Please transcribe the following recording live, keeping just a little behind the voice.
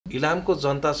इलामको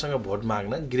जनतासँग vote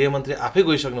माग्न गृहमन्त्री आफै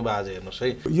गइसक्नु भएको आज हेर्नुहोस् है।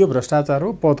 यो भ्रष्टाचार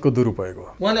हो, पदको दुरुपयोग हो।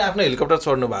 उहाँले आफ्नो हेलिकप्टर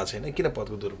चढ्नु भएको छैन, किन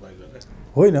पदको दुरुपयोग गर्ने?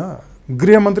 होइन,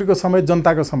 गृहमन्त्रीको समय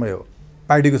जनताको समय हो,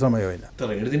 पार्टीको समय होइन।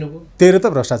 तर हिँड्दिनु भयो, तेरो त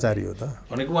भ्रष्टाचारी हो त।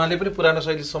 भनेको उहाँले पनि पुरानो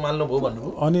शैली सम्हाल्नु भयो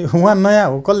भन्नुभयो। अनि उहाँ नयाँ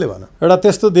हो, कसले भन? एउटा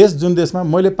त्यस्तो देश जुन देशमा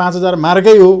मैले 5000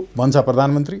 मार्कै हो भन्छ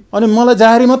प्रधानमन्त्री, अनि मलाई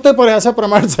जाहेरी मात्रै परेको छ,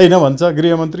 प्रमाण छैन भन्छ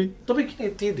गृहमन्त्री। तपाईँ किन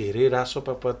यति धेरै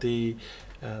राष्ट्रप्रति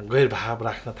गैरभाव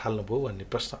राख्न थाल्नुभयो भन्ने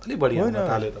प्रश्न अलि बढी आउन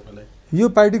थाल्यो तपाईँलाई। यो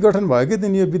पार्टी गठन भएकै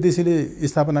दिन यो विदेशीले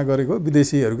स्थापना गरेको,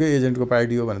 विदेशीहरूकै एजेन्टको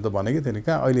पार्टी हो भनेर त भनेकै थिएन।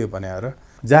 कहाँ अहिले भने आएर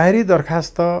जाहेरी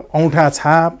दरखास्त, औँठा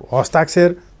छाप, हस्ताक्षर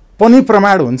पनि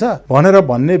प्रमाण हुन्छ भनेर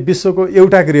भन्ने विश्वको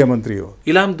एउटा गृहमन्त्री हो।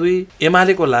 इलाम 2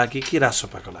 एमालेको लागि कि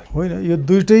राष्ट्रपाको लागि? होइन, यो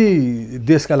दुईटै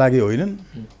देशका लागि होइनन्।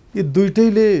 यी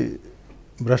दुईटैले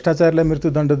भ्रष्टाचारलाई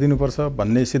मृत्युदण्ड दिनुपर्छ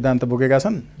भन्ने सिद्धान्त बोकेका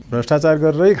छन्। भ्रष्टाचार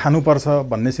गरेरै खानुपर्छ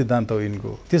भन्ने सिद्धान्त हो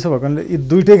यिनको। त्यसो भएकोले यी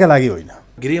दुईटैका लागि होइन।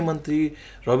 गृहमन्त्री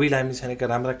रवि लामिछानेका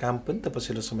राम्रा काम पनि त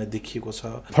पछिल्लो समय देखिएको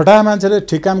छ। फटाहा मान्छेले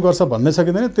ठिक काम गर्छ भन्नै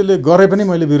सकिँदैन, त्यसले गरे पनि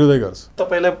मैले विरोधै गर्छु।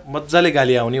 तपाईँलाई मजाले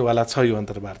गाली आउनेवाला छ यो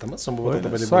अन्तर्वार्तामा सम्भवतः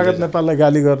तपाईँले स्वागत नेपाललाई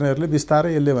गाली गर्नेहरूले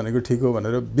बिस्तारै यसले भनेको ठिक हो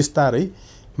भनेर बिस्तारै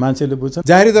मान्छेले बुझ्छन्।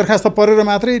 जाहेरी दरखास्त परेर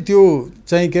मात्रै त्यो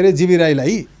चाहिँ के अरे जीवी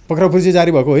राईलाई पक्रापुर्जी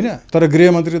जारी भएको होइन, तर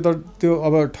गृहमन्त्री त त्यो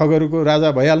अब ठगहरूको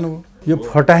राजा भइहाल्नु हो। यो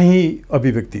फटाही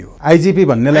अभिव्यक्ति हो। आइजिपी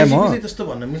भन्नेलाई म त्यस्तो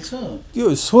भन्न मिल्छ?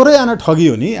 त्यो 16 आना ठगी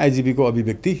हो नि आइजिपीको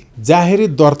अभिव्यक्ति। जाहेरी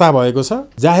दर्ता भएको छ,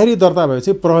 जाहेरी दर्ता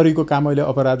भएपछि प्रहरीको काम अहिले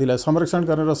अपराधीलाई संरक्षण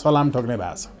गरेर सलाम ठग्ने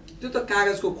भएको छ। त्यो त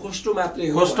कागजको खोस्टो मात्रै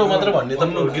हो। खोस्टो मात्र भन्ने त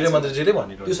गृहमन्त्रीजीले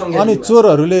भनिरहनु। अनि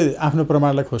चोरहरूले आफ्नो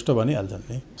प्रमाणलाई खोस्टो भनिहाल्छन्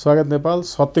नि। स्वागत नेपाल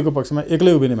सत्यको पक्षमा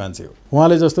एक्लै उभिने मान्छे हो।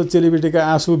 उहाँले जस्तो चेलीबेटीका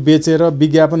आँसु बेचेर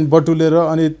विज्ञापन बटुलेर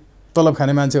अनि तलब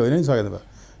खाने मान्छे होइन नि स्वागत नेपाल।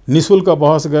 निःशुल्क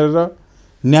बहस गरेर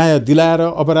न्याय दिलाएर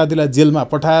अपराधीलाई जेलमा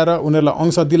पठाएर उनीहरूलाई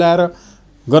अंश दिलाएर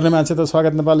गर्ने मान्छे त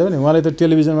स्वागत नेपालले हो नि। उहाँले त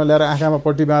टेलिभिजनमा ल्याएर आँखामा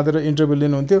पट्टी बाँधेर इन्टरभ्यू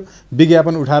लिनुहुन्थ्यो,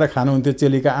 विज्ञापन उठाएर खानुहुन्थ्यो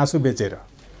चेलीका आँसु बेचेर।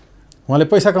 उहाँले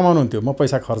पैसा कमाउनुहुन्थ्यो, म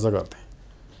पैसा खर्च गर्थेँ।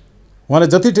 उहाँले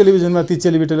जति टेलिभिजनमा ती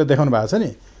चेलीबेटीलाई देखाउनु भएको छ नि,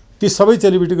 ती सबै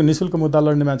चेलीबेटीको निःशुल्क मुद्दा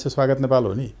लड्ने मान्छे स्वागत नेपाल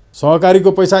हो नि।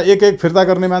 सहकारीको पैसा एक फिर्ता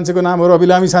गर्ने मान्छेको नाम हो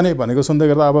रबिलामिछाने भनेको सुन्दै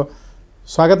गर्दा अब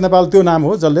स्वागत नेपाल त्यो नाम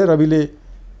हो जसले रविले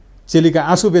चेलीका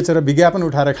आँसु बेचेर विज्ञापन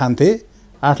उठाएर खान्थे,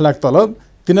 8 लाख तलब,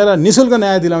 तिनीहरूलाई निःशुल्क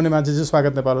न्याय दिलाउने मान्छे चाहिँ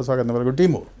स्वागत नेपाल हो, स्वागत नेपालको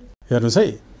टिम हो। हेर्नुहोस् है,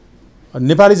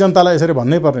 नेपाली जनतालाई यसरी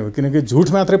भन्नै पर्ने हो, किनकि झुट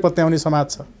मात्रै पत्याउने समाज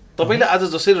छ। तपाईँले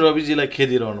आज जसरी रविजीलाई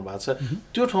खेदिरहनु भएको छ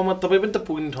त्यो ठाउँमा तपाईँ पनि त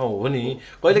पुग्ने ठाउँ हो नि।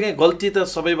 कहिलेकाहीँ गल्ती त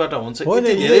सबैबाट हुन्छ,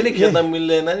 धेरै नै खेद्न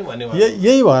मिल्दैन नि भन्ने।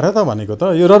 यही भएर त भनेको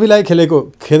त यो रविलाई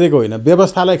खेदेको होइन,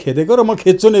 व्यवस्थालाई खेदेको, र म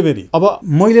खेद्छु नै फेरि। अब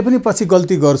मैले पनि पछि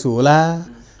गल्ती गर्छु होला,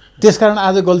 त्यसकारण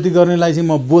आज गल्ती गर्नेलाई चाहिँ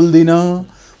म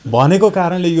बोल्दिनँ भनेको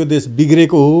कारणले यो देश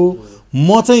बिग्रेको हो।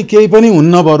 म चाहिँ केही पनि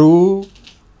हुन्न बरु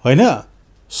होइन।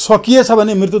 सकिएछ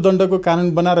भने मृत्युदण्डको कानुन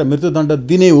बनाएर मृत्युदण्ड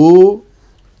दिने हो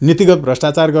नीतिगत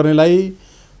भ्रष्टाचार गर्नेलाई।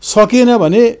 सकिएन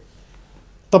भने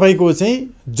तपाईँको चाहिँ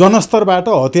जनस्तरबाट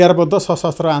हतियारबद्ध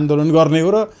सशस्त्र आन्दोलन गर्ने हो,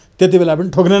 र त्यति बेला पनि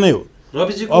ठोक्ने नै हो।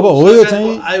 अब हो यो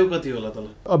चाहिँ आयु कति होला त?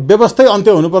 व्यवस्थै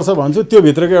अन्त्य हुनुपर्छ भन्छु। त्यो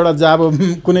भित्रको एउटा जाब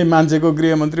कुनै मान्छेको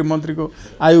गृहमन्त्री मन्त्रीको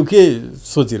आयु के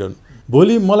सोचिरहनु।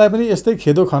 भोलि मलाई पनि यस्तै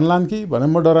खेदो खन्लान् कि भने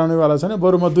म डराउनेवाला छैन,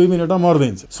 बरु म 2 मिनटमा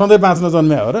मर्दिन्छु। सधैँ बाँच्न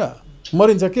जन्म्या हो र,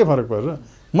 मरिन्छ, के फरक पर्छ?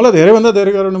 मलाई धेरैभन्दा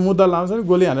धेरै गरेर मुद्दा लाउँछन्,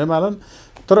 गोली हानेर मारन्,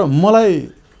 तर मलाई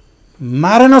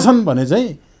मारेनछन् भने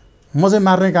चाहिँ म चाहिँ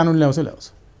मार्ने कानुन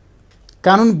ल्याउँछु।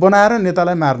 कानुन बनाएर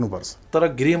नेतालाई मार्नुपर्छ।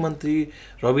 तर गृहमन्त्री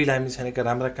रवि लामिछानेका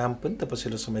राम्रा काम पनि त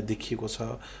पछिल्लो समय देखिएको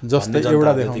छ। जस्तै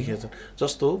एउटा देखिएको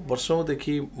जस्तो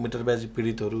वर्षौँदेखि मिटरबाजी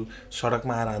पीडितहरू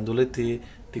सडकमा आएर आन्दोलित थिए,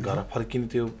 ती घर फर्किने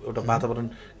त्यो एउटा वातावरण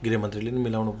गृहमन्त्रीले नै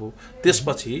मिलाउनु भयो।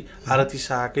 त्यसपछि आरती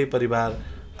शाहकै परिवार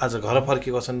आज घर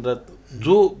फर्केको छन्, र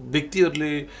जो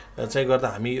व्यक्तिहरूले चाहिँ गर्दा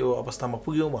हामी यो अवस्थामा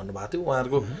पुग्यौँ भन्नुभएको थियो,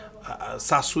 उहाँहरूको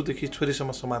सासूदेखि छोरीसम्म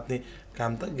समात्ने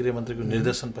काम त गृहमन्त्रीको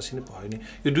निर्देशनपछि नै भयो नि।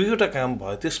 यो दुईवटा काम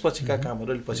भयो, त्यसपछिका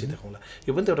कामहरू अलि पछि देखाउँला।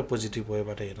 यो पनि त एउटा पोजिटिभ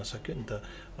वेबाट हेर्न सक्यो नि त,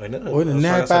 होइन?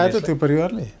 न्याय पायो त त्यो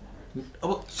परिवारले। अब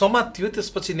समात्यो,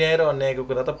 त्यसपछि न्याय र अन्यायको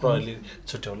कुरा त प्रहरीले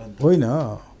छुट्याउला नि। होइन,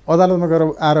 अदालतमा गएर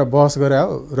आएर बहस गरे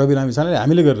हो रवि लामिछानेले,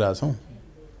 हामीले गरिरहेछौँ।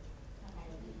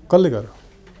 कसले गर्यो?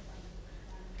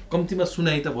 कम्तीमा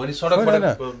सुनाइ त भयो नि,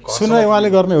 सडकबाट सुनाइ उहाँले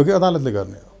गर्ने हो कि अदालतले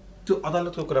गर्ने हो? त्यो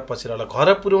अदालतको कुरा पछि रहला।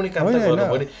 घर पुर्याउने काम त गर्नु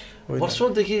भयो नि।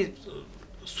 वर्षौँदेखि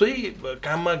सोही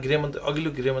काममा गृहमन्त्री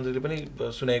अघिल्लो गृहमन्त्रीले पनि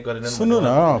सुनाइ गरेनन्। सुन्नु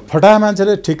न, फटाहा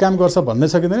मान्छेले ठिक काम गर्छ भन्नै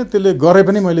सकिँदैन, त्यसले गरे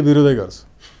पनि मैले विरोधै गर्छु।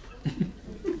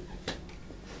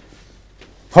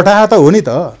 फटाहा त हो नि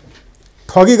त,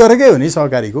 ठगी गरेकै हो नि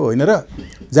सहकारीको, होइन र?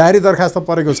 जाहेरी दरखास्त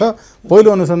परेको छ,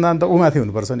 पहिलो अनुसन्धान त उमाथि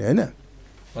हुनुपर्छ नि, होइन?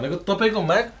 भनेको तपाईँको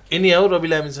माग एनी हाउ रवि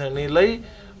लामिछानेलाई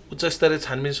उच्च स्तरीय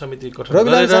छानबिन समिति गठन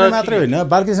रविलामिछाने मात्रै होइन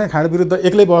बालकृष्ण खाँड विरुद्ध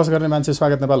एक्लै बहस गर्ने मान्छे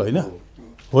स्वागत नेपाल होइन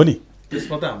हो नि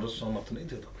त्यसमा त हाम्रो सहमत नै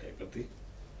थियो तपाईँप्रति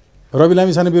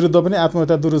रविलामिछाने विरुद्ध पनि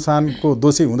आत्महत्या दुरुत्साहनको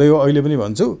दोषी हुँदै हो अहिले पनि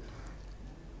भन्छु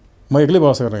म एक्लै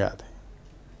बहस गर्न गएको थिएँ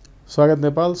स्वागत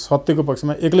नेपाल सत्यको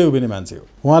पक्षमा एक्लै उभिने मान्छे हो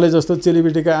उहाँले जस्तो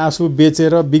चेलीबेटीका आँसु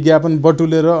बेचेर विज्ञापन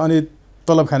बटुलेर अनि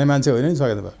तलब खाने मान्छे होइन नि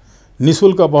स्वागत नेपाल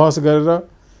निःशुल्क बहस गरेर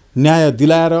न्याय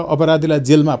दिलाएर अपराधीलाई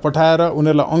जेलमा पठाएर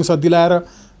उनीहरूलाई अंश दिलाएर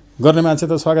गर्ने मान्छे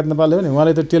त स्वागत नेपालले हो नि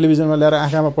उहाँले त टेलिभिजनमा ल्याएर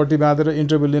आँखामा पट्टी बाँधेर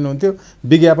इन्टरभ्यू लिनुहुन्थ्यो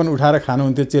विज्ञापन उठाएर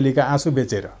खानुहुन्थ्यो चेलीका आँसु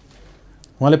बेचेर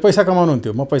उहाँले पैसा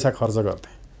कमाउनुहुन्थ्यो म पैसा खर्च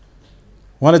गर्थेँ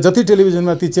उहाँले जति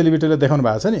टेलिभिजनमा ती चेलीबेटीलाई देखाउनु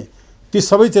भएको छ नि ती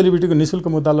सबै चेलीबेटीको निःशुल्क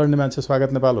मुद्दा लड्ने मान्छे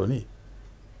स्वागत नेपाल हो नि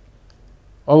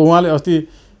अब उहाँले अस्ति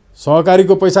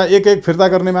सहकारीको पैसा एक फिर्ता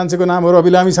गर्ने मान्छेको नाम हो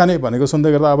रबिलामिछाने भनेको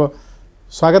सुन्दै गर्दा अब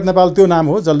स्वागत नेपाल त्यो नाम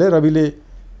हो जसले रविले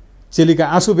चेलीका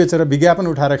आँसु बेचेर विज्ञापन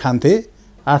उठाएर खान्थे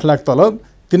 8 लाख तलब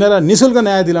तिनीहरूलाई निःशुल्क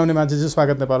न्याय दिलाउने मान्छे चाहिँ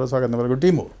स्वागत नेपाल हो स्वागत नेपालको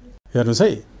टिम हो हेर्नुहोस्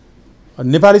है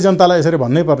नेपाली जनतालाई यसरी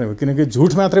भन्नै पर्ने हो किनकि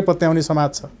झुट मात्रै पत्याउने समाज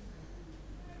छ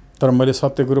तर मैले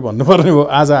सत्य कुरो भन्नुपर्ने हो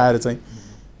आज आएर चाहिँ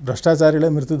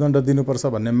भ्रष्टाचारीलाई मृत्युदण्ड दिनुपर्छ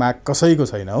भन्ने माग कसैको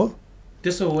छैन हो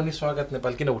त्यसो हो नि स्वागत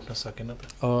नेपाल किन उठ्न सकेन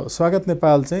त स्वागत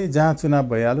नेपाल चाहिँ जहाँ चुनाव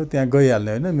भइहाल्यो त्यहाँ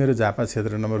गइहाल्ने होइन मेरो झापा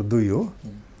क्षेत्र नम्बर 2 हो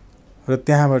र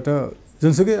त्यहाँबाट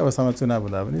जुनसुकै अवस्थामा चुनाव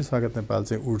हुँदा पनि स्वागत नेपाल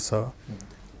चाहिँ उठ्छ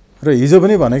र हिजो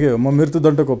पनि भनेकै हो म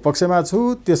मृत्युदण्डको पक्षमा छु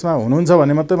त्यसमा हुनुहुन्छ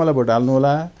भने मात्रै मलाई भोट हाल्नु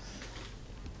होला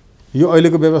यो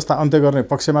अहिलेको व्यवस्था अन्त्य गर्ने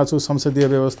पक्षमा छु संसदीय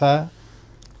व्यवस्था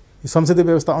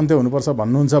अन्त्य हुनुपर्छ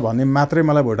भन्नुहुन्छ भने मात्रै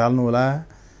मलाई भोट हाल्नु होला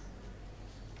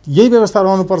यही व्यवस्था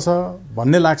रहनुपर्छ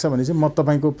भन्ने लाग्छ भने चाहिँ म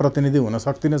तपाईँको प्रतिनिधि हुन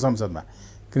सक्दिनँ संसदमा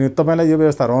किनकि तपाईँलाई यो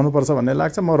व्यवस्था रहनुपर्छ भन्ने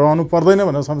लाग्छ म रहनु पर्दैन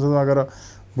भनेर संसदमा गएर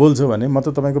बोल्छु भने म त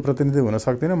तपाईँको प्रतिनिधि हुन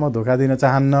सक्दिनँ म धोका दिन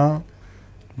चाहन्न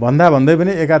भन्दै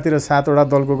पनि एकातिर 7 वटा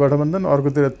दलको गठबन्धन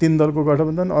अर्कोतिर 3 दलको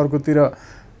गठबन्धन अर्कोतिर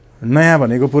नयाँ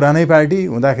भनेको पुरानै पार्टी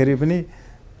हुँदाखेरि पनि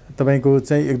तपाईँको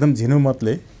चाहिँ एकदम झिनो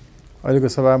मतले अहिलेको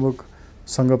सभामुख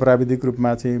सङ्घ प्राविधिक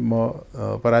रूपमा चाहिँ म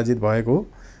पराजित भएको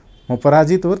म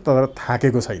पराजित हो तर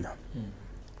थाकेको छैन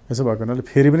यसो भएको हुनाले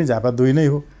फेरि पनि झापा 2 नै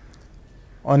हो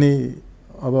अनि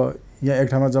अब यहाँ एक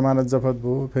ठाउँमा जमानत जफत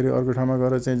भयो फेरि अर्को ठाउँमा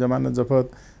गएर चाहिँ जमानत जफत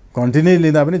कन्टिन्यू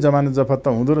लिँदा पनि जमानत जफत त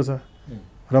हुँदो रहेछ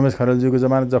रमेश खरेलजीको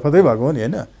जमानत जफतै भएको हो नि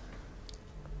होइन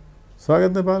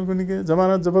स्वागत नेपालको निकै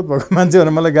जमानत जफत भएको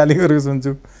मान्छेहरू मलाई गाली गरेको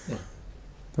सुन्छु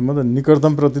त म त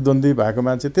निकटतम प्रतिद्वन्दी भएको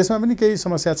मान्छे त्यसमा पनि केही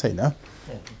समस्या छैन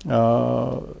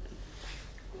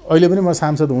अहिले पनि म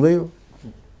सांसद हुँदै हो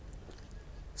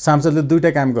सांसदले 2टा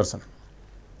काम गर्छन्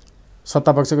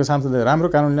सत्तापक्षको सांसदले राम्रो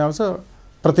कानुन ल्याउँछ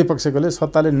प्रतिपक्षकोले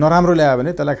सत्ताले नराम्रो ल्यायो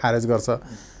भने त्यसलाई खारेज गर्छ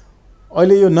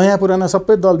अहिले यो नयाँ पुराना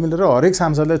सबै दल मिलेर हरेक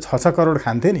सांसदले 6 करोड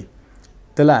खान्थे नि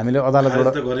त्यसलाई हामीले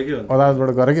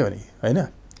अदालतबाट गरेकै हो नि होइन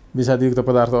विषादयुक्त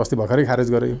पदार्थ अस्ति भर्खरै खारेज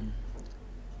गर्यो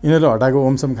यिनीहरूले हटाएको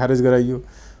ओमसम खारेज गराइयो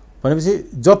भनेपछि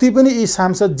जति पनि यी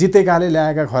सांसद जितेकाले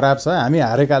ल्याएका खराब छ हामी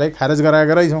हारेकाले खारेज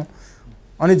गराएकै छौँ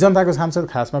अनि जनताको सांसद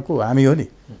खासमा को हामी हो नि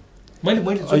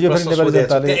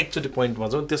मैले एकचोटि पोइन्टमा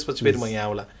जाउँ त्यसपछि फेरि म यहाँ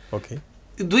आउला ओके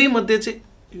दुई मध्ये चाहिँ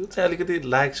यो चाहिँ अलिकति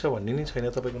लायक छ भन्ने नै छैन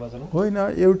तपाईँको नजरमा होइन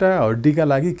एउटा हड्डीका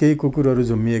लागि केही कुकुरहरू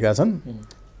झुम्मिएका छन्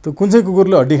त्यो कुन चाहिँ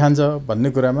कुकुरले हड्डी खान्छ भन्ने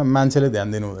कुरामा मान्छेले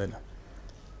ध्यान दिनु हुँदैन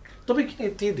तपाईँ किन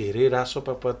यति धेरै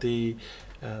रासोपाप्रति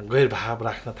गैरभाव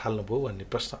राख्न थाल्नुभयो भन्ने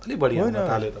प्रश्न अलि बढी आउन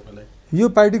थाल्यो तपाईँलाई यो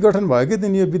पार्टी गठन भएकै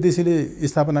दिन यो विदेशीले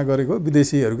स्थापना गरेको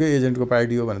विदेशीहरूकै एजेन्टको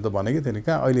पार्टी हो भनेर त भनेकै थिएन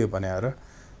कहाँ अहिले भनेर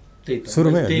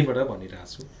सुरुमै त्यहीबाट भनिरहेको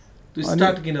छु त्यो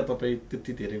स्टार्ट किन तपाईँ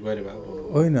त्यति धेरै गैरभाव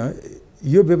होइन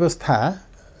यो व्यवस्था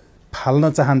फाल्न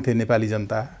चाहन्थे नेपाली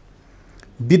जनता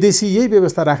विदेशी यही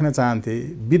व्यवस्था राख्न चाहन्थे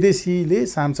विदेशीले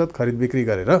सांसद खरिद बिक्री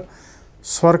गरेर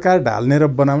सरकार ढाल्ने र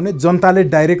बनाउने जनताले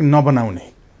डाइरेक्ट नबनाउने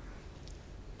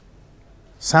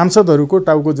सांसदहरूको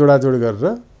टाउको जोडाजोड गरेर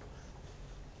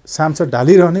सांसद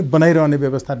ढालिरहने बनाइरहने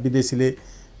व्यवस्था विदेशीले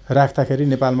राख्दाखेरि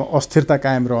नेपालमा अस्थिरता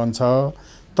कायम रहन्छ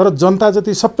तर जनता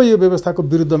जति सबै यो व्यवस्थाको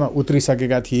विरुद्धमा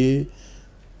उत्रिसकेका थिए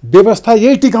व्यवस्था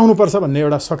यही टिकाउनुपर्छ भन्ने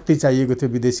एउटा शक्ति चाहिएको थियो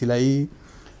विदेशीलाई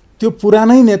त्यो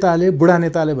पुरानै नेताले बुढा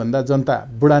नेताले भन्दा जनता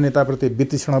बुढा नेताप्रति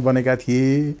वितृष्ण बनेका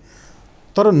थिए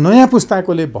तर नयाँ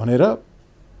पुस्ताकोले भनेर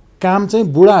काम चाहिँ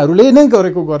बुढाहरूले नै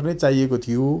गरेको गर्ने चाहिएको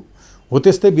थियो हो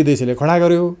त्यस्तै विदेशीले खडा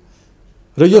गर्यो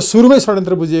र यो सुरुमै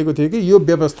षड्यन्त्र बुझिएको थियो कि यो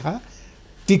व्यवस्था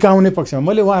टिकाउने पक्षमा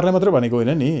मैले उहाँहरूलाई मात्र भनेको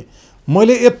होइन नि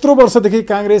मैले यत्रो वर्षदेखि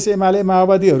काङ्ग्रेस एमाले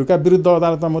माओवादीहरूका विरुद्ध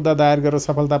अदालतमा मुद्दा दायर गरेर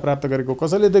सफलता प्राप्त गरेको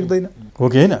कसैले देख्दैन हो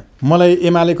कि होइन मलाई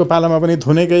एमालेको पालामा पनि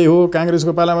थुनेकै हो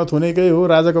काङ्ग्रेसको पालामा थुनेकै हो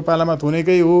राजाको पालामा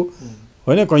थुनेकै हो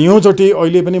होइन कैयौँचोटि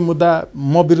अहिले पनि मुद्दा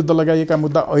म विरुद्ध लगाइएका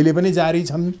मुद्दा अहिले पनि जारी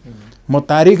छन् म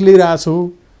तारिख लिइरहेको छु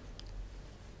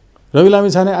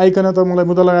रबिलामिछाने आइकन त मलाई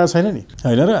मुद्दा लगाएको छैन नि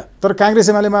होइन र। तर काङ्ग्रेस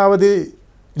एमाले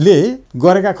माओवादीले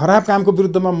गरेका खराब कामको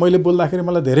विरुद्धमा मैले बोल्दाखेरि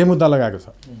मलाई धेरै मुद्दा लगाएको छ।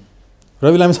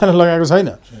 रबिलामिछाने लगाएको छैन।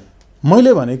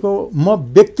 मैले भनेको म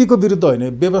व्यक्तिको विरुद्ध होइन,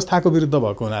 व्यवस्थाको विरुद्ध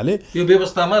भएको हुनाले यो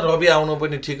व्यवस्थामा रवि आउनु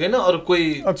पनि ठिक होइन, अरू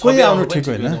कोही आउनु ठिक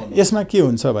होइन। यसमा के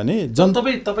हुन्छ भने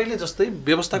तपाईँले जस्तै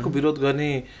व्यवस्थाको विरोध गर्ने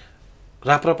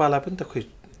राप्रपालाई पनि त खोइ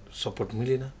सपोर्ट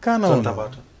मिलेन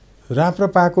जनताबाट।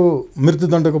 राप्रपाको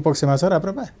मृत्युदण्डको पक्षमा छ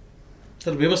राप्रपा,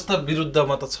 तर व्यवस्था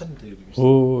विरुद्धमा त छ नि हो।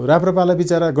 राप्रपालाई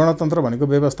बिचरा गणतन्त्र भनेको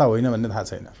व्यवस्था होइन भन्ने थाहा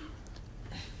छैन।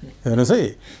 हेर्नुहोस् है,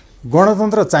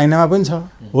 गणतन्त्र चाइनामा पनि छ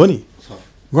हो नि,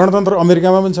 गणतन्त्र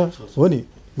अमेरिकामा पनि छ हो नि,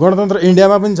 गणतन्त्र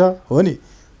इन्डियामा पनि छ हो नि,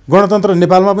 गणतन्त्र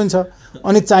नेपालमा पनि छ।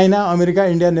 अनि चाइना अमेरिका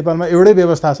इन्डिया नेपालमा एउटै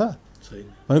व्यवस्था छ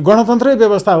भने गणतन्त्रै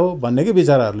व्यवस्था हो भन्ने कि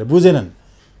बिचराहरूले बुझेनन्।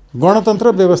 गणतन्त्र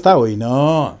व्यवस्था होइन।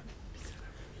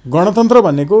 गणतन्त्र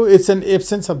भनेको it's an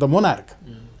absence of the monarch,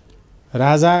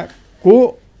 राजाको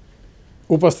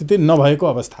उपस्थिति नभएको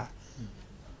अवस्था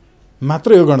मात्र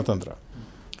यो गणतन्त्र।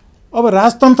 अब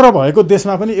राजतन्त्र भएको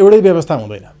देशमा पनि एउटै व्यवस्था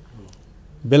हुँदैन।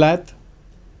 बेलायत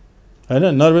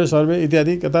होइन, नर्वे सर्वे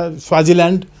इत्यादि, कता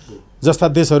स्वाजिल्यान्ड जस्ता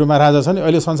देशहरूमा राजा छन्।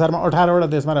 अहिले संसारमा 18वटा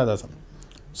देशमा राजा छन्,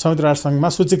 संयुक्त राष्ट्रसङ्घमा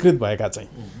सूचीकृत भएका चाहिँ।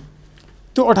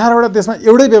 त्यो 18वटा देशमा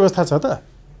एउटै व्यवस्था छ त।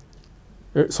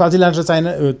 स्वाजिल्यान्ड र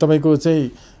चाइना तपाईँको चाहिँ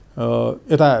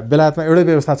यता बेलायतमा एउटै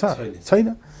व्यवस्था छ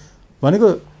छैन। भनेको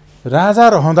राजा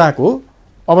रहँदाको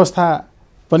अवस्था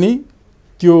पनि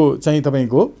त्यो चाहिँ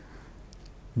तपाईँको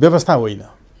व्यवस्था होइन।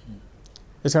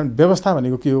 यस कारण व्यवस्था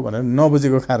भनेको के हो भनेर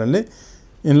नबुझेको कारणले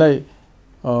यिनलाई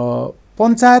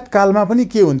पञ्चायत कालमा पनि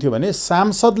के हुन्थ्यो भने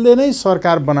सांसदले नै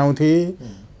सरकार बनाउँथे,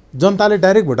 जनताले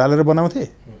डाइरेक्ट भोट हालेर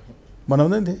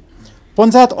बनाउँदैन थिए।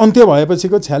 पञ्चायत अन्त्य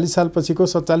भएपछिको 46 सालपछिको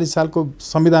 47 सालको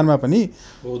संविधानमा पनि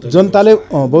जनताले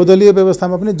बहुदलीय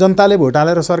व्यवस्थामा पनि जनताले भोट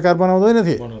हालेर सरकार बनाउँदैन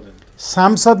थिए।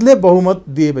 सांसदले बहुमत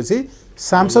दिएपछि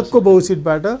सांसदको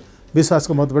बहुसिटबाट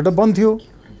विश्वासको मतबाट बन्थ्यो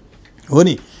हो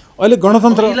नि। अहिले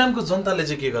गणतन्त्र इलामको जनताले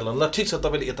चाहिँ के गर्ला? ल ठिक छ,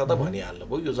 तपाईँले यता त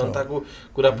भनिहाल्नुभयो, यो जनताको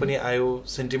कुरा पनि आयो,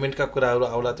 सेन्टिमेन्टका कुराहरू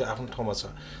आउला, त्यो आफ्नो ठाउँमा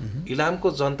छ। इलामको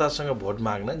जनतासँग भोट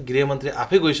माग्न गृहमन्त्री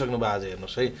आफै गइसक्नु भयो आज,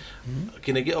 हेर्नुहोस् है।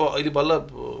 किनकि अब अहिले बल्ल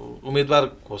उम्मेदवार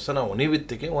घोषणा हुने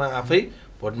बित्तिकै उहाँ आफै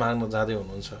भोट माग्न जाँदै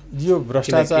हुनुहुन्छ। यो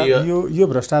भ्रष्टाचार, यो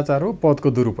भ्रष्टाचार हो, पदको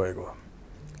दुरुपयोग हो।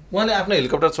 उहाँले आफ्नो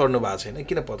हेलिकप्टर चढ्नु भएको छैन,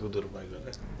 किन पदको दुरुपयोग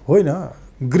गर्ने? होइन,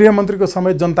 गृहमन्त्रीको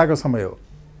समय जनताको समय हो,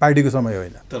 पार्टीको समय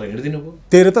होइन। तर हिँडिदिनु भयो,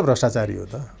 तेरो त भ्रष्टाचारी हो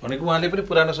त भनेको। उहाँले पनि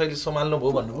पुरानो शैली सम्हाल्नु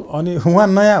भयो भन्नुभयो। अनि उहाँ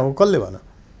नयाँ हो, कसले भन?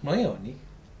 नयाँ हो नि,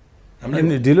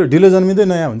 हामीले ढिलो जन्मिँदै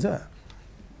नयाँ हुन्छ।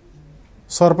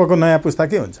 सर्पको नयाँ पुस्ता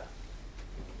के हुन्छ?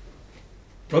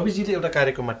 रविजीले एउटा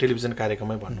कार्यक्रममा, टेलिभिजन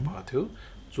कार्यक्रममै भन्नुभएको थियो,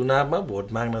 चुनावमा भोट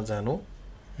माग्न जानु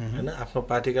होइन, आफ्नो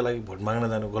पार्टीका लागि भोट माग्न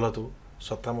जानु गलत हो।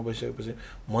 सत्तामा बसिसकेपछि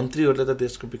मन्त्रीहरूले त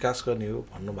देशको विकास गर्ने हो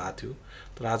भन्नुभएको थियो।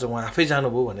 तर आज उहाँ आफै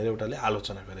जानुभयो भनेर एउटाले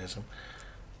आलोचना गरेका छौँ।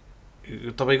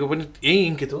 तपाईँको पनि यही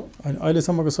इङ्कित हो? अनि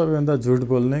अहिलेसम्मको सबैभन्दा झुट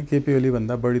बोल्ने केपी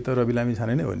ओलीभन्दा बढी त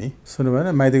रबिलामिछाने नै हो नि। सुन्नु भएन,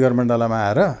 माइतीघर मण्डलामा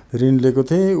आएर ऋण लिएको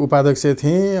थिएँ, उपाध्यक्ष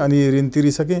थिएँ, अनि ऋण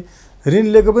तिरिसकेँ। ऋण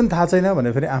लिएको पनि थाहा छैन भने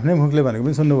फेरि आफ्नै मुखले भनेको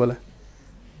पनि सुन्नु होला।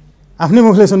 आफ्नै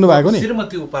मुखले सुन्नु भएको नि।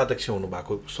 श्रीमती उपाध्यक्ष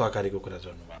हुनुभएको सहकारीको कुरा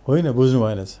गर्नु भएको होइन, बुझ्नु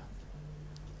भएनछ।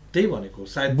 त्यही भनेको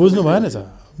सायद बुझ्नु भएनछ।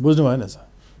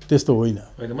 त्यस्तो होइन।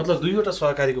 होइन, मतलब दुईवटा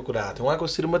सहकारीको कुरा आएको थियो, उहाँको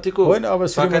श्रीमतीको होइन। अब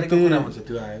सहकारीको कुरामा चाहिँ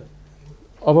त्यो आयो।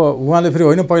 अब उहाँले फेरि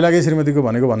होइन पहिलाकै श्रीमतीको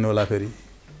भनेको भन्नु होला फेरि,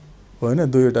 होइन?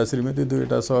 दुईवटा श्रीमती,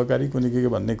 दुईवटा सहकारी, कुनै के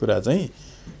भन्ने कुरा चाहिँ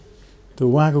त्यो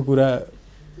उहाँको कुरा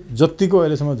जतिको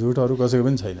अहिलेसम्म झुटहरू कसैको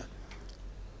पनि छैन।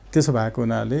 त्यसो भएको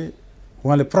हुनाले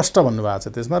उहाँले प्रष्ट भन्नुभएको छ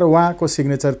त्यसमा, र उहाँको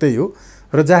सिग्नेचर त्यही हो।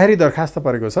 र जाहेरी दरखास्त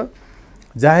परेको छ।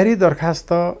 जाहेरी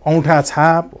दरखास्त, औँठा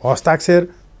छाप, हस्ताक्षर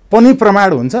पनि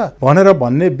प्रमाण हुन्छ भनेर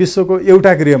भन्ने विश्वको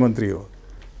एउटा गृहमन्त्री हो,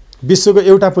 विश्वको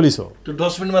एउटा पुलिस हो। त्यो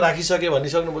डस्टबिनमा राखिसके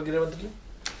भनिसक्नुभयो गृहमन्त्रीले,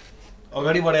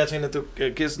 अगाडि बढाएको छैन, त्यो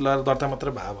केस दर्ता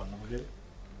मात्रै भयो भन्नुभयो।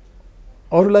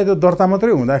 अरूलाई त दर्ता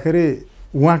मात्रै हुँदाखेरि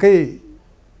उहाँकै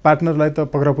पार्टनरलाई त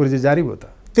पक्रापुर्जी जारी भयो त,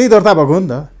 त्यही दर्ता भएको हो नि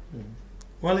त।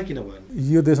 उहाँले किन भयो?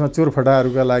 यो देशमा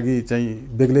चोरफटाहरूका लागि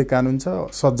चाहिँ बेग्लै कानुन छ,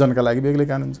 सज्जनका लागि बेग्लै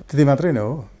कानुन छ, त्यति मात्रै नै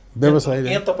हो। व्यवसाय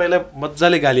यहाँ तपाईँलाई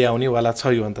मजाले गाली आउनेवाला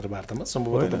छ यो अन्तर्वार्तामा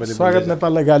सम्भवतः तपाईँले स्वागत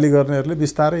नेपाललाई गाली गर्नेहरूले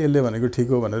बिस्तारै यसले भनेको ठिक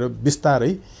हो भनेर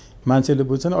बिस्तारै मान्छेले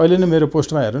बुझ्छन्। अहिले नै मेरो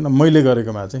पोस्टमा हेर्नु न, मैले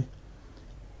गरेकोमा चाहिँ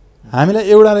हामीलाई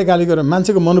एउटाले गाली गरेर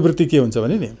मान्छेको मनोवृत्ति के हुन्छ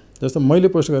भने नि, जस्तो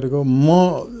मैले पोस्ट गरेको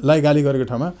मलाई गाली गरेको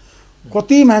ठाउँमा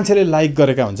कति मान्छेले लाइक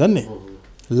गरेका हुन्छन् नि,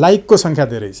 लाइकको सङ्ख्या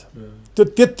धेरै छ। त्यो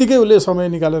त्यत्तिकै उसले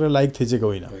समय निकालेर लाइक थिचेको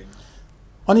होइन।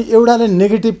 अनि एउटाले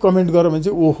नेगेटिभ कमेन्ट गर्यो भने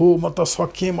चाहिँ ओहो म त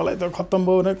सकिएँ, मलाई त खत्तम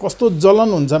भयो भने कस्तो जलन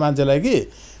हुन्छ मान्छेलाई कि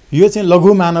यो चाहिँ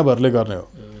लघु मानवहरूले गर्ने हो।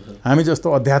 हामी जस्तो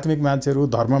आध्यात्मिक मान्छेहरू,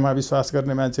 धर्ममा विश्वास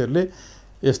गर्ने मान्छेहरूले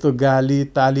यस्तो गाली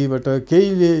तालीबाट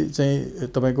केहीले चाहिँ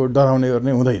तपाईको डराउने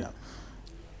गर्ने हुँदैन।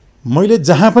 मैले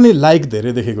जहाँ पनि लाइक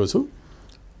धेरै देखेको छु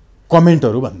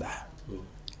कमेन्टहरू भन्दा,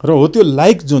 र हो त्यो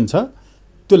लाइक जुन छ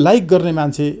त्यो लाइक गर्ने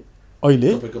मान्छे अहिले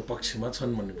तपाईको पक्षमा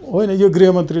छन् भन्ने होइन। यो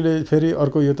गृहमन्त्रीले फेरि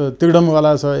अर्को यो त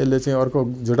तिगडमवाला छ, यसले चाहिँ अर्को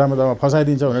झुटा मुद्दामा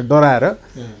फसाइदिन्छ भनेर डराएर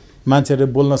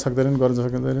मान्छेहरूले बोल्न सक्दैनन्, गर्न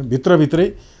सक्दैनन्। भित्रभित्रै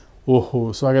ओहो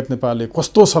स्वागत नेपालले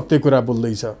कस्तो सत्य कुरा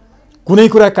बोल्दैछ, कुनै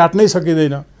कुरा काट्नै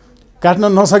सकिँदैन, काट्न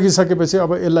नसकिसकेपछि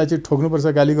अब यसलाई चाहिँ ठोक्नुपर्छ,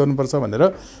 गाली गर्नुपर्छ भनेर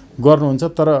गर्नुहुन्छ।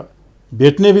 तर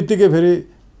भेट्ने बित्तिकै फेरि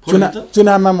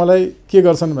चुनावमा मलाई के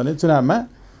गर्छन् भने चुनावमा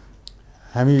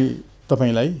हामी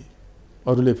तपाईँलाई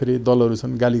अरूले फेरि दलहरू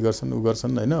छन् गाली गर्छन्, उ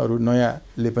गर्छन् होइन, अरू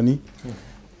नयाँले पनि,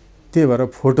 त्यही भएर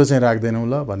फोटो चाहिँ राख्दैनौँ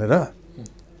ल भनेर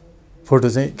फोटो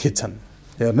चाहिँ खिच्छन्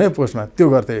हेर्ने पोस्टमा। त्यो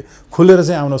गर्थे, खुलेर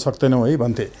चाहिँ आउन सक्दैनौँ है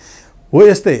भन्थे। हो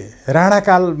यस्तै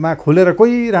राणाकालमा खुलेर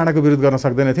कोही राणाको विरोध गर्न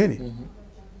सक्दैन थियो नि,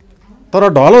 तर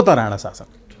ढलो त राणा शासन।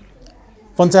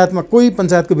 पञ्चायतमा कोही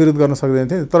पञ्चायतको विरोध गर्न सक्दैन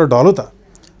थियो, तर ढलो त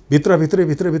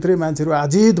भित्रभित्रै मान्छेहरू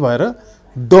आजित भएर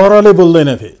डरले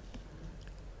बोल्दैनथे।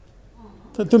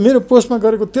 त्यो मेरो पोस्टमा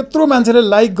गरेको त्यत्रो मान्छेले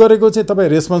लाइक गरेको चाहिँ तपाईँ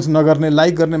रेस्पोन्स नगर्ने,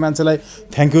 लाइक गर्ने मान्छेलाई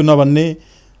थ्याङ्क यू नभन्ने,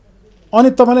 अनि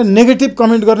तपाईँलाई नेगेटिभ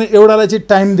कमेन्ट गर्ने एउटालाई चाहिँ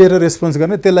टाइम दिएर रेस्पोन्स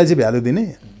गर्ने, त्यसलाई चाहिँ भ्यालु दिने।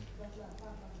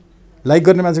 लाइक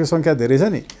गर्ने मान्छेको सङ्ख्या धेरै छ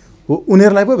नि, हो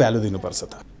उनीहरूलाई पो भ्यालु दिनुपर्छ।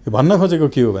 त भन्न खोजेको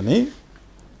के हो भने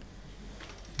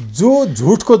जो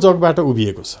झुटको जगबाट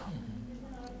उभिएको छ,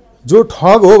 जो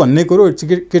ठग हो भन्ने कुरो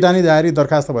केटानी जारी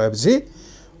दरखास्त भएपछि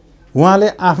उहाँले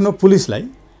आफ्नो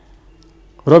पुलिसलाई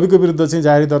रविको विरुद्ध चाहिँ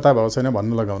जारी दर्ता भएको छैन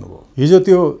भन्नु लगाउनु भयो। हिजो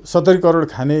त्यो 70 करोड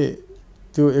खाने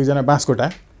त्यो एकजना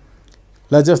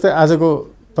बाँसकोटालाई जस्तै आजको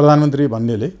प्रधानमन्त्री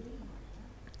भन्नेले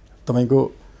तपाईँको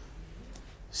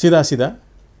सिधा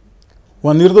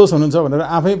उहाँ निर्दोष हुनुहुन्छ भनेर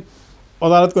आफै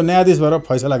अदालतको न्यायाधीश भएर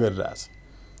फैसला गरिरहेछ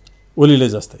ओलीले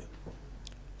जस्तै।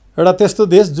 एउटा त्यस्तो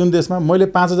देश जुन देशमा मैले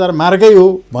 5000 मार्कै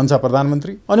हो भन्छ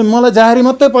प्रधानमन्त्री, अनि मलाई जाहेरी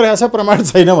मात्रै परेको छ प्रमाण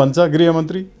छैन भन्छ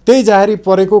गृहमन्त्री। त्यही जाहेरी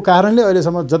परेको कारणले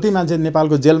अहिलेसम्म जति मान्छे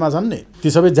नेपालको जेलमा छन् नि ती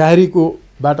सबै जाहेरीको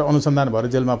बाट अनुसन्धान भएर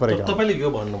जेलमा परेका। तपाईले यो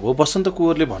भन्नुभयो, बसन्त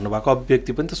कुँवरले भन्नुभएको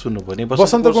अभिव्यक्ति पनि त सुन्नुभयो नि।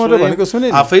 बसन्त कुँवरले भनेको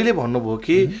सुने, आफैले भन्नुभयो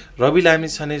कि रवि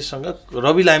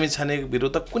लामिछाने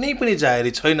विरुद्ध कुनै पनि जाहेरी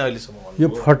छैन अहिलेसम्म। यो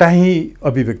फटाही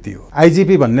अभिव्यक्ति हो।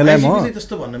 आइजिपी भन्नेलाई म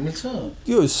त्यस्तो भन्न मिल्छ?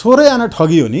 त्यो 16 आना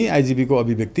ठगी हो नि आइजिपी को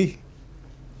अभिव्यक्ति।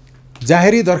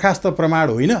 जाहेरी दरखास्त प्रमाण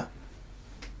होइन।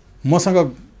 मसँग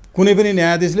कुनै पनि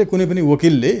न्यायाधीशले, कुनै पनि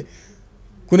वकिलले,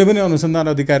 कुनै पनि अनुसन्धान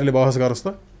अधिकारीले बहस गरोस्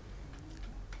त।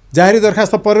 जाहेरी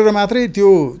दरखास्त परेर मात्रै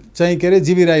त्यो चाहिँ के अरे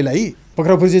जीवी राईलाई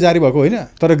पक्राउ पुर्जी जारी भएको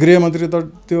होइन, तर गृहमन्त्री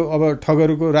त त्यो अब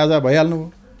ठगहरूको राजा भइहाल्नु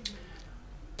हो,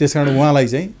 त्यसकारण उहाँलाई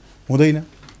चाहिँ हुँदैन।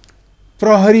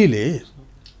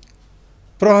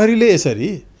 प्रहरीले यसरी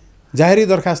जाहेरी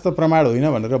दरखास्त प्रमाण होइन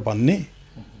भनेर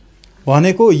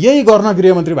भनेको यही गर्न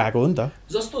गृहमन्त्री भएको हो नि त।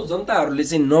 जस्तो जनताहरूले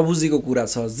चाहिँ नबुझेको कुरा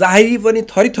छ, जाहेरी पनि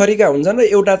थरीथरीका हुन्छन् र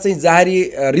एउटा चाहिँ जाहेरी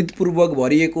हृदपूर्वक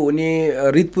भरिएको हुने,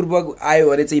 हृदपूर्वक आयो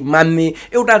भने चाहिँ मान्ने,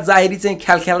 एउटा जाहेरी चाहिँ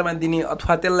ख्यालमा दिने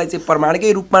अथवा त्यसलाई चाहिँ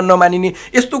प्रमाणकै रूपमा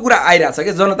नमानिने, यस्तो कुरा आइरहेछ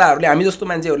क्या। जनताहरूले, हामी जस्तो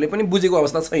मान्छेहरूले पनि बुझेको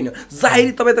अवस्था छैन।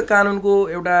 जाहेरी तपाईँ त कानुनको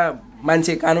एउटा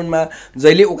मान्छे, कानुनमा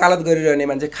जहिले वकालत गरिरहने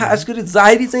मान्छे, खास गरी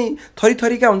जाहेरी चाहिँ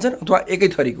थरीथरीका हुन्छन् अथवा एकै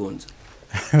थरीको हुन्छ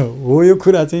हो। यो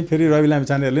कुरा चाहिँ फेरि रवि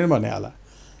लामिछानेहरूले नै भने होला,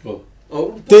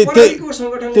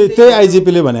 त्यही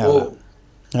आइजिपीले भने होला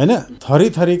होइन।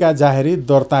 थरीथरीका जाहेरी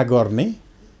दर्ता गर्ने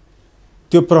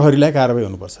त्यो प्रहरीलाई कारबाही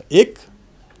हुनुपर्छ। एक।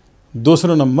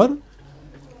 दोस्रो नम्बर,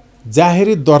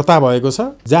 जाहेरी दर्ता भएको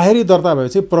छ, जाहेरी दर्ता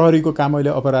भएपछि प्रहरीको काम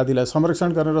अहिले अपराधीलाई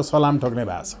संरक्षण गरेर सलाम ठग्ने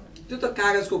भएको छ। त्यो त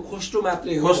कागजको खोस्टो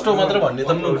मात्रै हो, खोस्टो मात्र भन्ने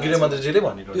त गृहमन्त्रीजीले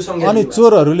भनिरहनु। अनि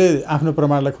चोरहरूले आफ्नो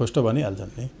प्रमाणलाई खोस्टो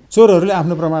भनिहाल्छन् नि। चोरहरूले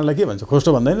आफ्नो प्रमाणलाई के भन्छ,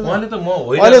 खोस्टो भन्दैन। उहाँले त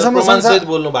अहिलेसम्म प्रमाणसहित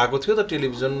बोल्नु भएको थियो त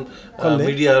टेलिभिजन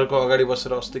मिडियाहरूको अगाडि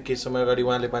बसेर। अस्ति केही समय अगाडि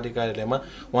उहाँले पार्टी कार्यालयमा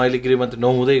उहाँले गृहमन्त्री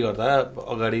नहुँदै गर्दा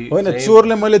अगाडि होइन,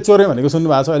 चोरले मैले चोरे भनेको सुन्नु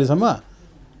भएको छ अहिलेसम्म?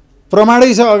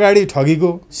 प्रमाणै छ अगाडि, ठगीको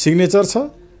सिग्नेचर छ।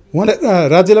 उहाँले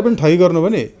राज्यलाई पनि ठगी गर्नु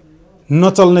भने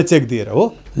नचल्ने चेक दिएर हो,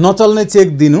 नचल्ने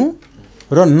चेक दिनु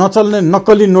र नचल्ने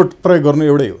नक्कली नोट प्रयोग गर्नु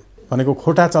एउटै हो। भनेको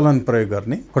खोटा चलन प्रयोग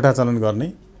गर्ने, खोटा चलन गर्ने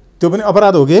त्यो पनि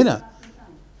अपराध हो कि होइन?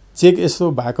 चेक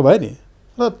यस्तो भएको भयो नि।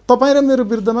 र तपाईँ र मेरो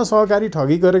विरुद्धमा सहकारी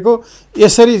ठगी गरेको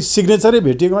यसरी सिग्नेचरै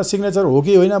भेटिएकोमा सिग्नेचर हो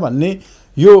कि होइन भन्ने,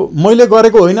 यो मैले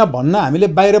गरेको होइन भन्न हामीले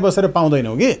बाहिर बसेर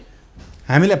पाउँदैनौँ कि।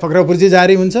 हामीलाई पक्राउ पुर्जी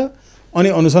जारी हुन्छ, अनि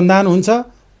अनुसन्धान हुन्छ,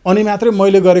 अनि मात्रै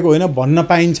मैले गरेको होइन भन्न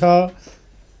पाइन्छ।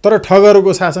 तर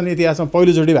ठगहरूको शासन इतिहासमा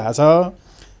पहिलोचोटि भएको छ।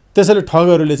 त्यसैले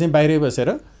ठगहरूले चाहिँ बाहिरै बसेर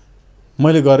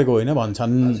मैले गरेको होइन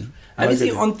भन्छन्। हामी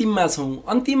चाहिँ अन्तिममा छौँ।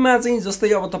 अन्तिममा चाहिँ जस्तै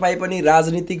अब तपाईँ पनि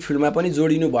राजनीतिक फिल्डमा पनि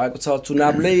जोडिनु भएको छ,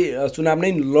 चुनाव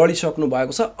नै लडिसक्नु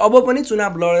भएको छ, अब पनि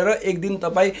चुनाव लडेर एक दिन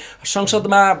तपाईँ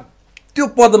संसदमा त्यो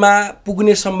पदमा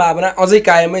पुग्ने सम्भावना अझै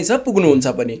कायमै छ, पुग्नुहुन्छ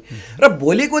पनि। र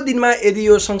भोलिको दिनमा यदि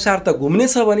यो संसार त घुम्ने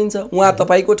छ भनिन्छ, उहाँ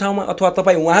तपाईँको ठाउँमा अथवा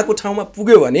तपाईँ उहाँको ठाउँमा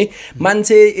पुग्यो भने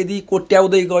मान्छे यदि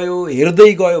कोट्याउँदै गयो,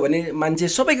 हेर्दै गयो भने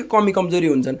मान्छे सबैको कमी कमजोरी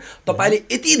हुन्छन्।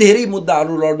 तपाईँले यति धेरै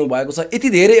मुद्दाहरू लड्नु भएको छ, यति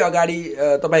धेरै अगाडि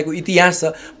तपाईँको इतिहास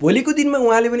छ, भोलिको दिनमा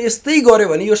उहाँले पनि यस्तै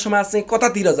गर्यो भने यो समाज चाहिँ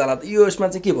कतातिर जाला त? यो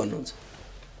यसमा चाहिँ के भन्नुहुन्छ?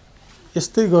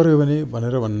 यस्तै गर्यो भने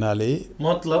भनेर भन्नाले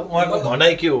मतलब उहाँको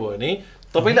भनाइ के हो भने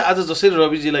तपाईले आज जसरी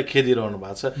रविजीलाई खेदिरहनु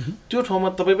भएको छ त्यो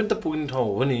ठाउँमा तपाईँ पनि त पुग्ने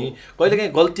ठाउँ हो नि।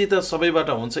 कहिलेकाहीँ गल्ती त सबैबाट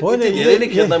हुन्छ, धेरै नै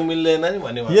खेद्न मिल्दैन नि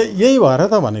भन्ने। यही भएर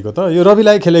त भनेको त, यो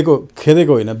रविलाई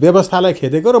खेदेको होइन, व्यवस्थालाई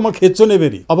खेदेको, र म खेद्छु नै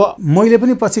फेरि। अब मैले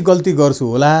पनि पछि गल्ती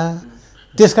गर्छु होला,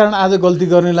 त्यसकारण आज गल्ती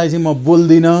गर्नेलाई चाहिँ म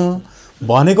बोल्दिनँ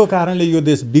भनेको कारणले यो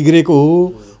देश बिग्रेको हो।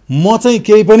 म चाहिँ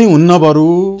केही पनि हुन्न बरु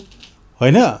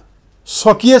होइन,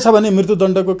 सकिएछ भने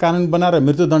मृत्युदण्डको कानुन बनाएर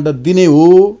मृत्युदण्ड दिने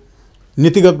हो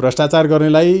नीतिगत भ्रष्टाचार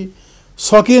गर्नेलाई।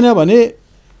 सकिएन भने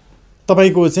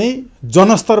तपाईँको चाहिँ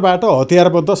जनस्तरबाट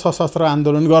हतियारबद्ध सशस्त्र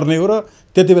आन्दोलन गर्ने हो, र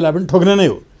त्यति बेला पनि ठोक्ने नै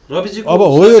हो। अब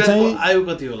हो यो चाहिँ आयु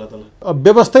कति होला त?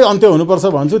 व्यवस्थै अन्त्य हुनुपर्छ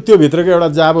भन्छु, त्यो भित्रको एउटा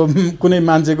जाब कुनै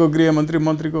मान्छेको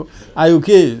मन्त्रीको आयु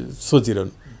के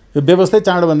सोचिरहनु। यो व्यवस्थै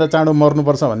चाँडोभन्दा चाँडो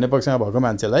मर्नुपर्छ भन्ने पक्षमा भएको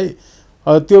मान्छेलाई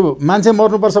त्यो मान्छे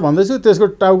मर्नुपर्छ भन्दैछु,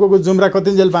 त्यसको टाउको जुम्रा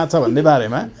कतिन्जेल बाँच्छ भन्ने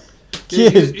बारेमा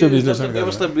के त्यो विश्लेषण गर्नु?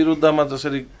 व्यवस्था विरुद्धमा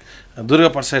जसरी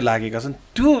दुर्गा प्रसाद लागेका छन्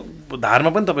त्यो धारमा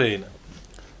पनि तपाईँ होइन?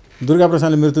 दुर्गा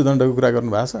प्रसादले मृत्युदण्डको कुरा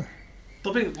गर्नु भएको छ?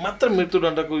 तपाईँ मात्र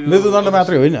मृत्युदण्डको? मृत्युदण्ड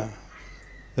मात्रै होइन,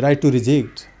 right to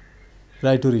reject,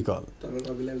 right to रिकल।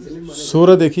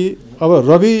 16 देखि अब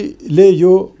रविले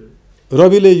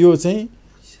यो चाहिँ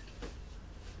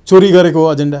चोरी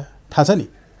गरेको एजेन्डा थाहा छ नि।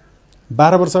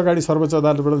 12 वर्ष अगाडि सर्वोच्च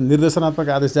अदालतबाट निर्देशनात्मक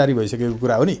आदेश जारी भइसकेको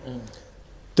कुरा हो नि।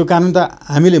 त्यो कानुन त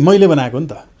मैले बनाएको नि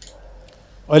त।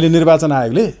 अहिले निर्वाचन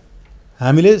आयोगले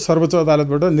हामीले सर्वोच्च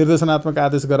अदालतबाट निर्देशनात्मक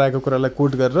आदेश गराएको कुरालाई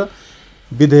कोट गरेर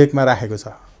विधेयकमा राखेको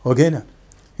छ, हो कि होइन?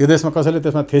 यो देशमा कसैले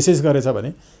त्यसमा थेसिस गरेछ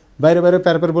भने बाहिर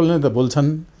प्यार बोल्ने त बोल्छन्,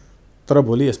 तर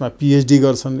भोलि यसमा पिएचडी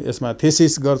गर्छन्, यसमा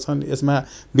थेसिस गर्छन्, यसमा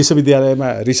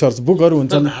विश्वविद्यालयमा रिसर्च बुकहरू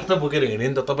हुन्छन्। हात बोकेर हिँड्ने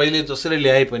नि त तपाईँले जसरी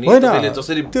ल्याए पनि, तपाईँले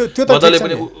जसरी बदले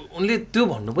पनि उनले त्यो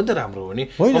भन्नु पनि त राम्रो हो नि।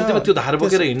 कम्तीमा त्यो धार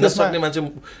बोकेर हिँड्न सक्ने मान्छे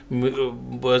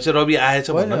चाहिँ रवि आएछ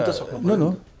भन्न पनि त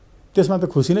सक्नु। त्यसमा त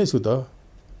खुसी नै छु त,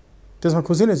 त्यसमा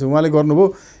खुसी नै छु। उहाँले गर्नुभयो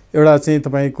एउटा चाहिँ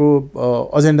तपाईँको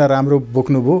एजेन्डा राम्रो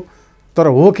बोक्नुभयो, तर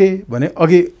हो के भने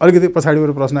अघि अलिकति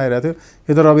पछाडिबाट प्रश्न आइरहेको थियो,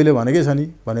 यो त रविले भनेकै छ नि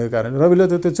भनेको कारण। रविले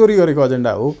त त्यो चोरी गरेको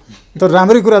एजेन्डा हो, तर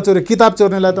राम्रै कुरा चोरी, किताब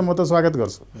चोर्नेलाई त म त स्वागत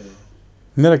गर्छु।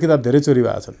 मेरा किताब धेरै चोरी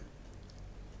भएको छन्,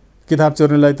 किताब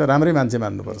चोर्नेलाई त राम्रै मान्छे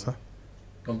मान्नुपर्छ।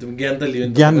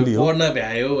 ज्ञान लियो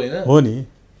हो नि,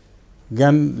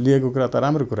 ज्ञान लिएको कुरा त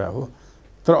राम्रो कुरा हो।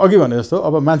 तर अघि भने जस्तो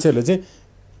अब मान्छेहरूले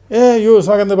चाहिँ यो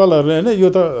स्वागत नेपालहरूले होइन, यो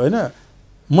त होइन,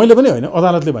 मैले पनि होइन,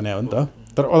 अदालतले भने हो नि त।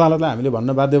 तर अदालतलाई हामीले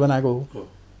भन्न बाध्य बनाएको हो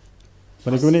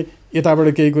भनेको पनि यताबाट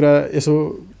केही कुरा यसो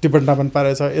टिप्पण टापन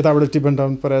पारेछ, यताबाट टिप्पण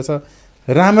टापन पारेछ।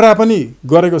 राम्रा पनि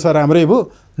गरेको छ, राम्रै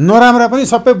भयो, नराम्रा पनि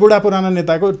सबै बुढा पुराना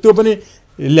नेताको त्यो पनि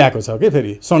ल्याएको छ कि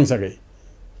फेरि सँगसँगै,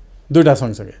 दुईवटा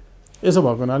सँगसँगै। यसो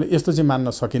भएको हुनाले यस्तो चाहिँ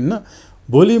मान्न सकिन्न।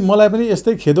 भोलि मलाई पनि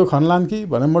यस्तै खेदो खन्लान् कि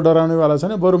भने म डराउनेवाला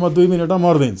छैन, बरु म 2 मिनटमा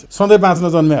मर्दिन्छु। सधैँ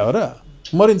बाँच्न जन्म्या हो र,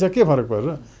 मरिन्छ, के फरक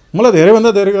पर्छ? मलाई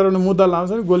धेरैभन्दा धेरै गरेर मुद्दा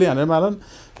लाउँछ, गोली हानेर मारन,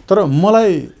 तर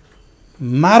मलाई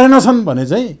मारेनछन् भने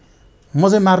चाहिँ म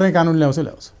चाहिँ मार्ने कानुन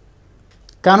ल्याउँछु।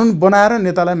 कानुन बनाएर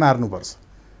नेतालाई मार्नुपर्छ।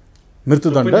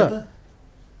 मृत्युदण्ड,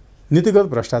 नीतिगत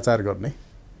भ्रष्टाचार गर्ने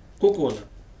को होला?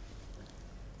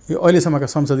 यो अहिलेसम्मका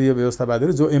संसदीय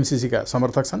व्यवस्थावादीहरू जो एमसिसीका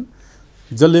समर्थक छन्,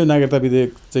 जसले नागरिकता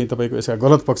विधेयक चाहिँ तपाईँको यसका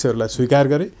गलत पक्षहरूलाई स्वीकार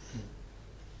गरे,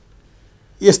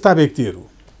 यस्ता व्यक्तिहरू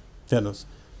हेर्नुहोस्,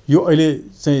 यो अहिले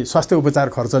चाहिँ स्वास्थ्य उपचार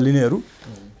खर्च लिनेहरू,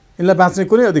 यिनलाई बाँच्ने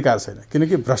कुनै अधिकार छैन।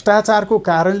 किनकि भ्रष्टाचारको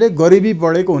कारणले गरिबी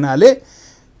बढेको हुनाले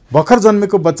भर्खर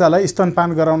जन्मेको बच्चालाई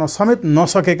स्तनपान गराउन समेत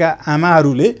नसकेका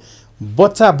आमाहरूले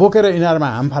बच्चा बोकेर इनारमा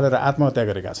हाम फालेर आत्महत्या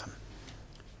गरेका छन्।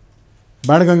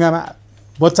 बाणगङ्गामा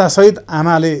बच्चासहित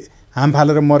आमाले हाम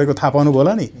फालेर मरेको थाहा पाउनु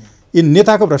होला नि। यी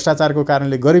नेताको भ्रष्टाचारको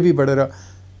कारणले गरिबी बढेर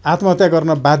आत्महत्या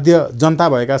गर्न बाध्य जनता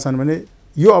भएका छन् भने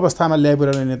यो अवस्थामा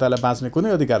ल्याइपुर्याउने नेतालाई बाँच्ने कुनै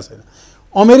अधिकार छैन।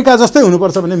 अमेरिका जस्तै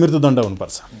हुनुपर्छ भने मृत्युदण्ड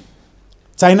हुनुपर्छ,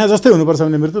 चाइना जस्तै हुनुपर्छ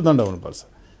भने मृत्युदण्ड हुनुपर्छ।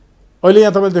 अहिले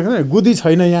यहाँ तपाईँले देख्नु गुदी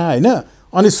छैन यहाँ होइन,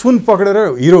 अनि सुन पक्रेर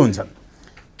हिरो हुन्छन्।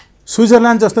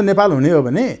 स्विजरल्यान्ड जस्तो नेपाल हुने हो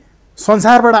भने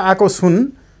संसारबाट आएको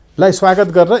सुनलाई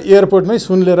स्वागत गरेर एयरपोर्टमै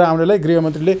सुन लिएर आउनेलाई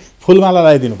गृहमन्त्रीले फुलमाला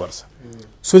लगाइदिनुपर्छ।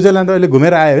 स्विजरल्यान्ड अहिले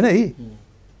घुमेर आयो होइन,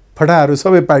 फटाहरू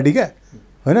सबै पार्टीका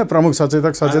होइन प्रमुख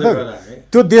सचेतक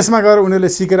त्यो देशमा गएर उनीहरूले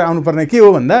सिकेर आउनुपर्ने के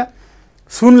हो भन्दा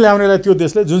सुन ल्याउनेलाई त्यो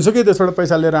देशले जुनसुकै देशबाट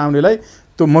पैसा लिएर आउनेलाई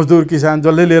त्यो मजदुर किसान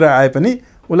जसले लिएर आए पनि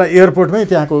उसलाई एयरपोर्टमै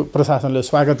त्यहाँको प्रशासनले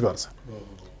स्वागत गर्छ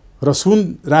र सुन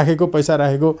राखेको पैसा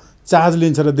राखेको चार्ज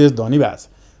लिन्छ र देश धनी भएको छ।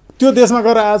 त्यो देशमा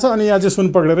गएर आएछ अनि यहाँ चाहिँ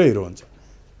सुन पक्रेर हिरो हुन्छ।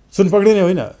 सुन पक्रिने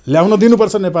होइन, ल्याउन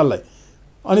दिनुपर्छ नेपाललाई।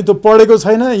 अनि त्यो पढेको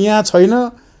छैन, यहाँ छैन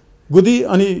गुदी,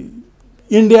 अनि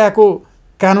इन्डियाको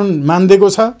कानुन मान्दिएको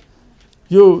छ।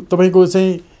 यो तपाईँको चाहिँ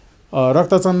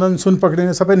रक्तचन्दन सुन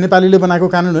पक्रिने सबै नेपालीले बनाएको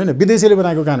कानुन होइन, विदेशीले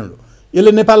बनाएको कानुन हो।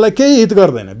 यसले नेपाललाई केही हित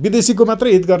गर्दैन, विदेशीको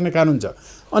मात्रै हित गर्ने कानुन छ।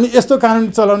 अनि यस्तो कानुन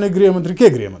चलाउने गृहमन्त्री के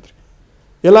गृहमन्त्री?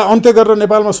 यसलाई अन्त्य गरेर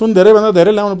नेपालमा सुन धेरैभन्दा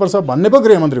धेरै ल्याउनुपर्छ भन्ने पो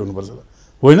गृहमन्त्री हुनुपर्छ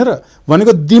होइन र?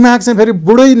 भनेको दिमाग चाहिँ फेरि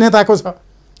बुढै नेताको छ,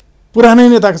 पुरानै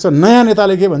नेताको छ। नयाँ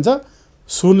नेताले के भन्छ?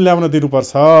 सुन ल्याउन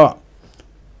दिनुपर्छ,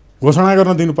 घोषणा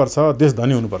गर्न दिनुपर्छ, देश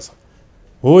धनी हुनुपर्छ।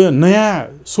 हो, यो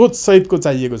नयाँ सोचसहितको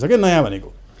चाहिएको छ क्या नयाँ भनेको।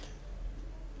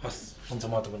 हस्, हुन्छ,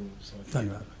 महत्त्वपूर्ण।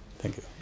 धन्यवाद, थ्याङ्क यू।